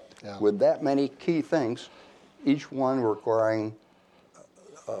like that with that many key things, each one requiring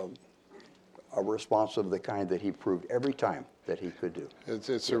a response of the kind that he proved every time that he could do.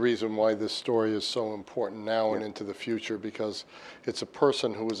 It's the reason why this story is so important now and into the future, because it's a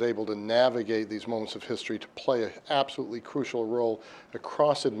person who was able to navigate these moments of history to play an absolutely crucial role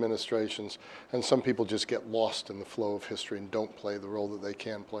across administrations, and some people just get lost in the flow of history and don't play the role that they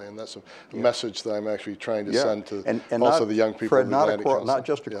can play, and that's a message that I'm actually trying to send to and also not, the young people Fred, of the not, Atlantic Council. not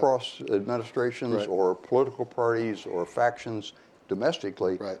just across administrations Right. or political parties or factions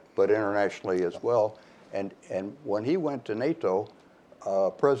domestically, Right. but internationally as well. And when he went to NATO,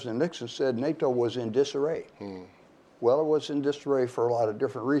 President Nixon said NATO was in disarray. Well, it was in disarray for a lot of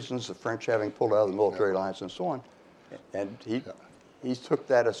different reasons, the French having pulled out of the military alliance and so on. And he took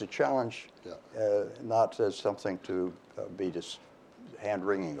that as a challenge, not as something to be just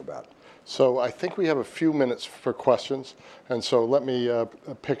hand-wringing about. So I think we have a few minutes for questions, and so let me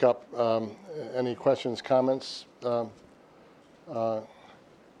pick up any questions, comments,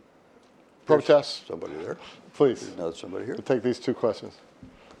 protests. Somebody there? Please, Another somebody here? we'll take these two questions.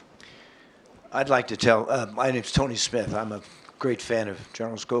 I'd like to tell, my name's Tony Smith. I'm a great fan of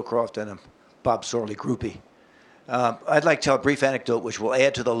General Scowcroft and a Bob Sorley groupie. I'd like to tell a brief anecdote which will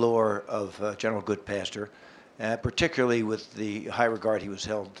add to the lore of General Goodpaster, particularly with the high regard he was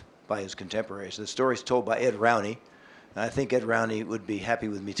held by his contemporaries. The story is told by Ed Rowney. I think Ed Rowney would be happy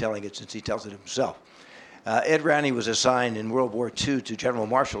with me telling it since he tells it himself. Ed Rowney was assigned in World War II to General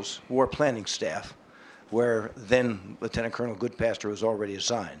Marshall's war planning staff, where then Lieutenant Colonel Goodpaster was already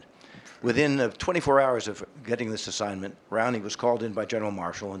assigned. Within 24 hours of getting this assignment, Rowney was called in by General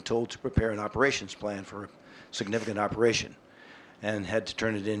Marshall and told to prepare an operations plan for a significant operation, and had to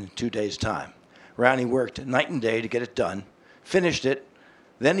turn it in 2 days' time. Rowney worked night and day to get it done, finished it.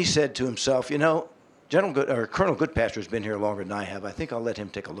 Then he said to himself, you know, Colonel Goodpaster has been here longer than I have. I think I'll let him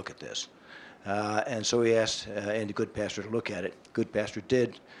take a look at this. And so he asked Andy Goodpaster to look at it. Goodpaster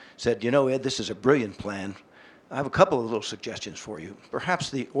did, said, you know, Ed, this is a brilliant plan. I have a couple of little suggestions for you.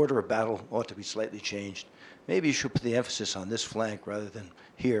 Perhaps the order of battle ought to be slightly changed. Maybe you should put the emphasis on this flank rather than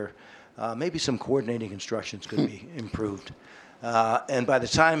here. Maybe some coordinating instructions could be improved. And by the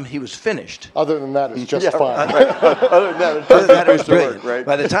time he was finished... Other than that, it's just fine. Other than that, it was brilliant. right?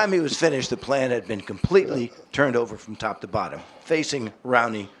 By the time he was finished, the plan had been completely turned over from top to bottom, facing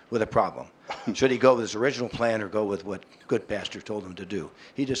Rowney with a problem. Should he go with his original plan or go with what Goodpaster told him to do?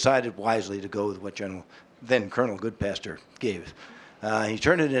 He decided wisely to go with what then Colonel Goodpaster gave. He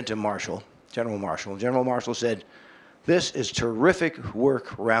turned it into General Marshall. General Marshall said, this is terrific work,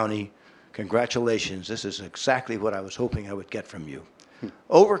 Rowney. Congratulations. This is exactly what I was hoping I would get from you.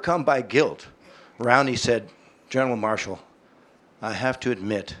 Overcome by guilt, Rowney said, General Marshall, I have to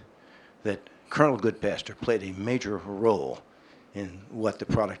admit that Colonel Goodpaster played a major role in what the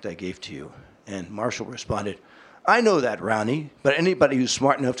product I gave to you. And Marshall responded, I know that, Rowney, but anybody who's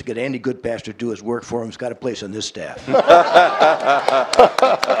smart enough to get Andy Goodpaster to do his work for him has got a place on this staff.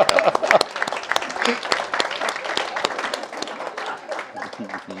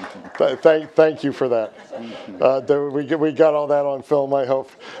 Thank you for that. We got all that on film, I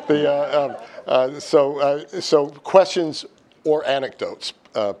hope. So questions or anecdotes,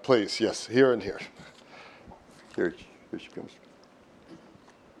 please. Yes, here and here. Here she comes.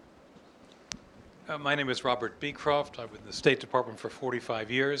 My name is Robert Beecroft. I was in the State Department for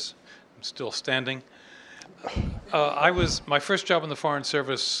 45 years. I'm still standing. My first job in the Foreign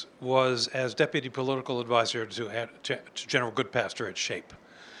Service was as Deputy Political Advisor to General Goodpaster at SHAPE.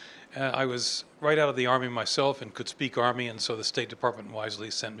 I was right out of the Army myself and could speak Army, and so the State Department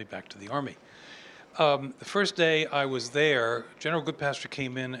wisely sent me back to the Army. The first day I was there, General Goodpaster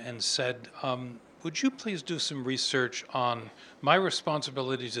came in and said, would you please do some research on my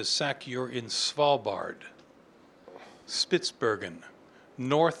responsibilities as SACEUR in Svalbard, Spitsbergen,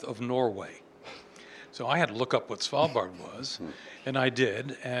 north of Norway. So I had to look up what Svalbard was, and I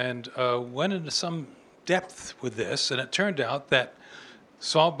did, and went into some depth with this, and it turned out that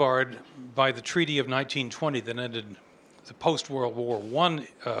Svalbard, by the Treaty of 1920 that ended the post-World War I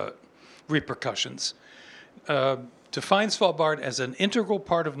repercussions, defined Svalbard as an integral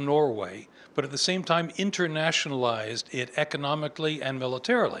part of Norway, but at the same time internationalized it economically and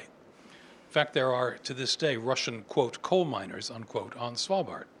militarily. In fact, there are, to this day, Russian, quote, coal miners, unquote, on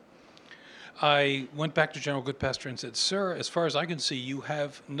Svalbard. I went back to General Goodpaster and said, sir, as far as I can see, you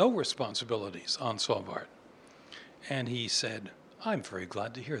have no responsibilities on Svalbard. And he said, I'm very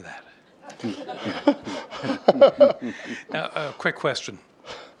glad to hear that. Now, a quick question.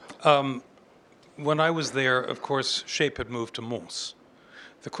 When I was there, of course, SHAPE had moved to Mons.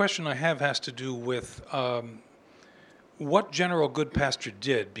 The question I have has to do with what General Goodpaster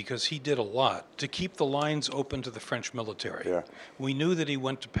did, because he did a lot, to keep the lines open to the French military. Yeah. We knew that he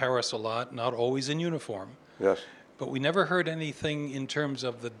went to Paris a lot, not always in uniform, Yes. but we never heard anything in terms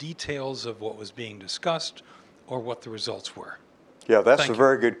of the details of what was being discussed or what the results were. Yeah, that's Thank a you.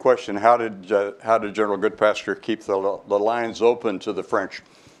 very good question. How did General Goodpaster keep the lines open to the French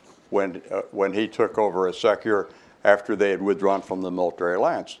when he took over as SECURE after they had withdrawn from the military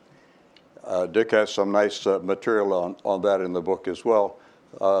alliance? Dick has some nice material on that in the book as well.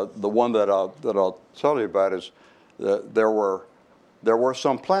 The one that I'll tell you about is that there were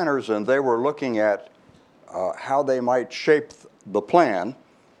some planners, and they were looking at how they might shape the plan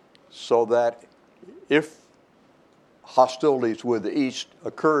so that if hostilities with the East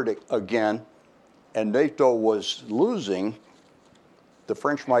occurred again and NATO was losing, the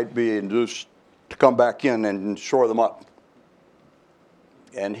French might be induced to come back in and shore them up.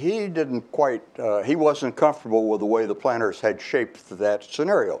 And he didn't quite, he wasn't comfortable with the way the planners had shaped that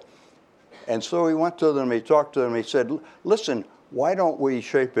scenario. And so he went to them, he talked to them, he said, listen, why don't we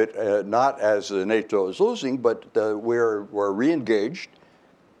shape it not as NATO is losing, but we're re-engaged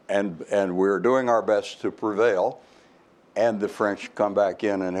and we're doing our best to prevail, and the French come back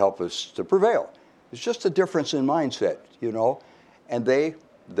in and help us to prevail. It's just a difference in mindset, you know, and they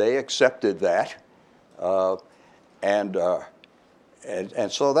accepted that, and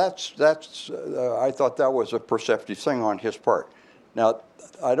so that's I thought that was a perceptive thing on his part. Now,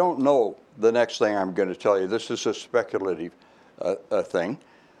 I don't know the next thing I'm going to tell you. This is a speculative thing,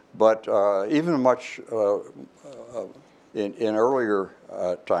 but even much in earlier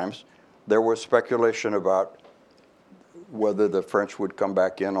times, there was speculation about whether the French would come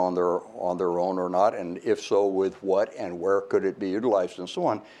back in on their own or not, and if so, with what, and where could it be utilized, and so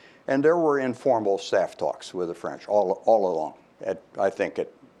on. And there were informal staff talks with the French all along, I think at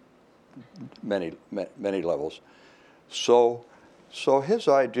many levels. So his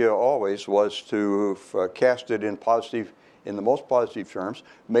idea always was to cast it in the most positive terms,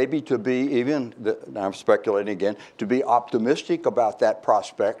 maybe to be even, now I'm speculating again, to be optimistic about that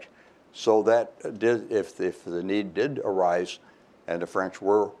prospect, so that if the need did arise and the French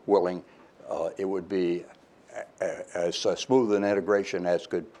were willing, it would be as smooth an integration as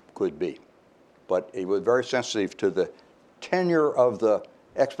could be. But he was very sensitive to the tenure of the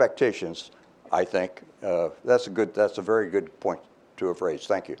expectations, I think. That's a very good point to have raised.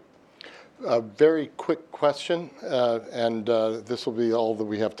 Thank you. A very quick question, and this will be all that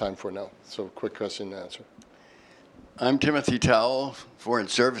we have time for now. So quick question and answer. I'm Timothy Towell, Foreign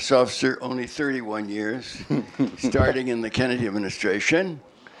Service Officer, only 31 years, starting in the Kennedy administration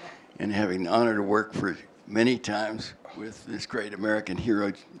and having the honor to work for many times with this great American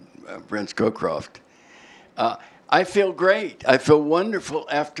hero, Brent Scowcroft. I feel great. I feel wonderful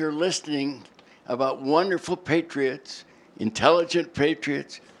after listening about wonderful patriots, intelligent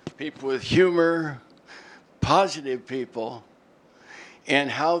patriots, people with humor, positive people,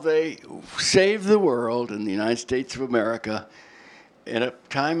 and how they saved the world in the United States of America in a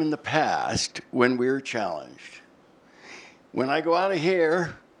time in the past when we were challenged. When I go out of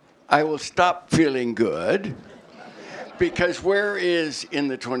here, I will stop feeling good, because where is in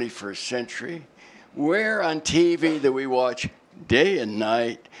the 21st century, where on TV that we watch day and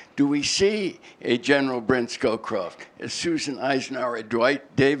night do we see a General Brent Scowcroft, a Susan Eisenhower, a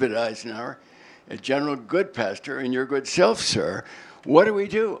Dwight David Eisenhower, a General Goodpaster, and your good self, sir? What do we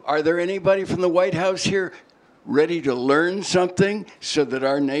do? Are there anybody from the White House here ready to learn something so that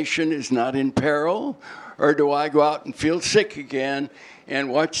our nation is not in peril? Or do I go out and feel sick again and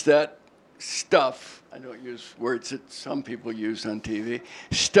watch that stuff, I don't use words that some people use on TV,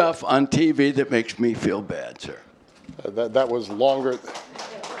 stuff on TV that makes me feel bad, sir? That was longer.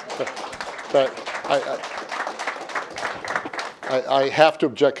 I have to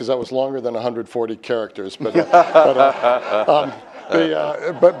object because that was longer than 140 characters. But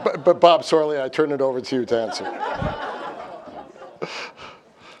Bob Sorley, I turn it over to you to answer.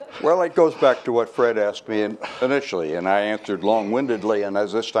 Well, it goes back to what Fred asked me initially, and I answered long-windedly, and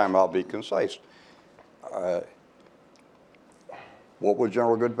as this time I'll be concise. What would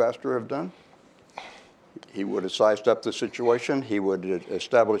General Goodpaster have done? He would have sized up the situation. He would have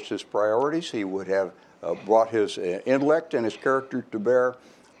established his priorities. He would have brought his intellect and his character to bear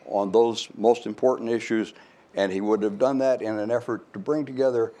on those most important issues, and he would have done that in an effort to bring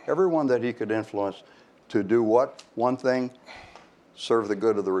together everyone that he could influence to do what? One thing: serve the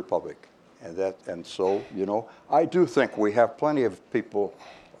good of the Republic. And so, you know, I do think we have plenty of people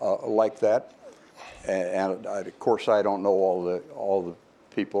like that. And of course, I don't know all the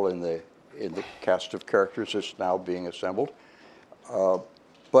people in the cast of characters that's now being assembled.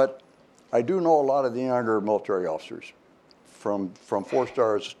 But I do know a lot of the younger military officers. from 4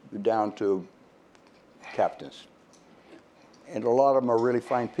 stars down to captains. And a lot of them are really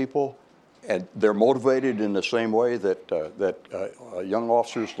fine people, and they're motivated in the same way that young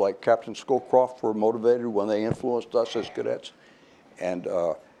officers like Captain Scowcroft were motivated when they influenced us as cadets. And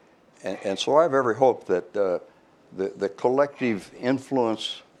so I have every hope that the collective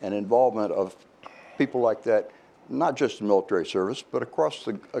influence and involvement of people like that, not just in military service, but across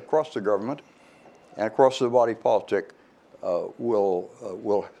the government and across the body politic,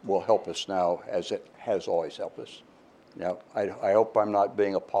 will help us now, as it has always helped us. Now, I hope I'm not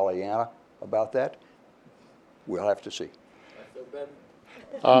being a Pollyanna about that. We'll have to see.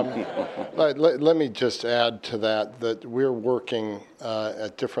 Let me just add to that we're working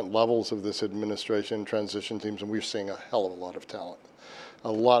at different levels of this administration, transition teams, and we're seeing a hell of a lot of talent.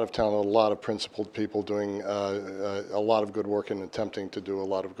 A lot of talent, a lot of principled people doing a lot of good work and attempting to do a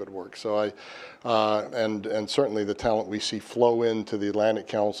lot of good work. So and certainly the talent we see flow into the Atlantic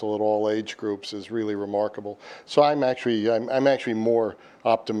Council at all age groups is really remarkable. So I'm actually more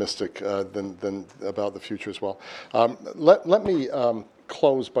optimistic than about the future as well. Let me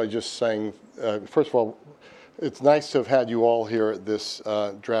close by just saying, first of all, it's nice to have had you all here at this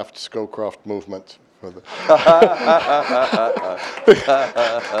Draft Scowcroft movement.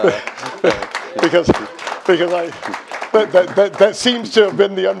 because that seems to have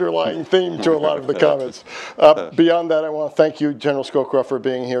been the underlying theme to a lot of the comments. Beyond that, I want to thank you, General Scowcroft, for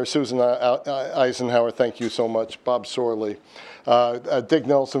being here. Susan Eisenhower, thank you so much. Bob Sorley. Dick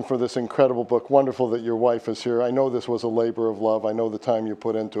Nelson for this incredible book. Wonderful that your wife is here. I know this was a labor of love. I know the time you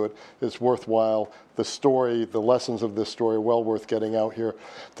put into it is worthwhile. The story, the lessons of this story, well worth getting out here.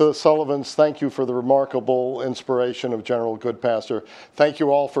 To the Sullivans, thank you for the remarkable inspiration of General Goodpaster. Thank you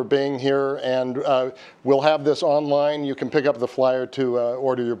all for being here, and we'll have this online. You can pick up the flyer to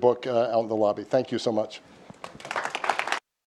order your book out in the lobby. Thank you so much.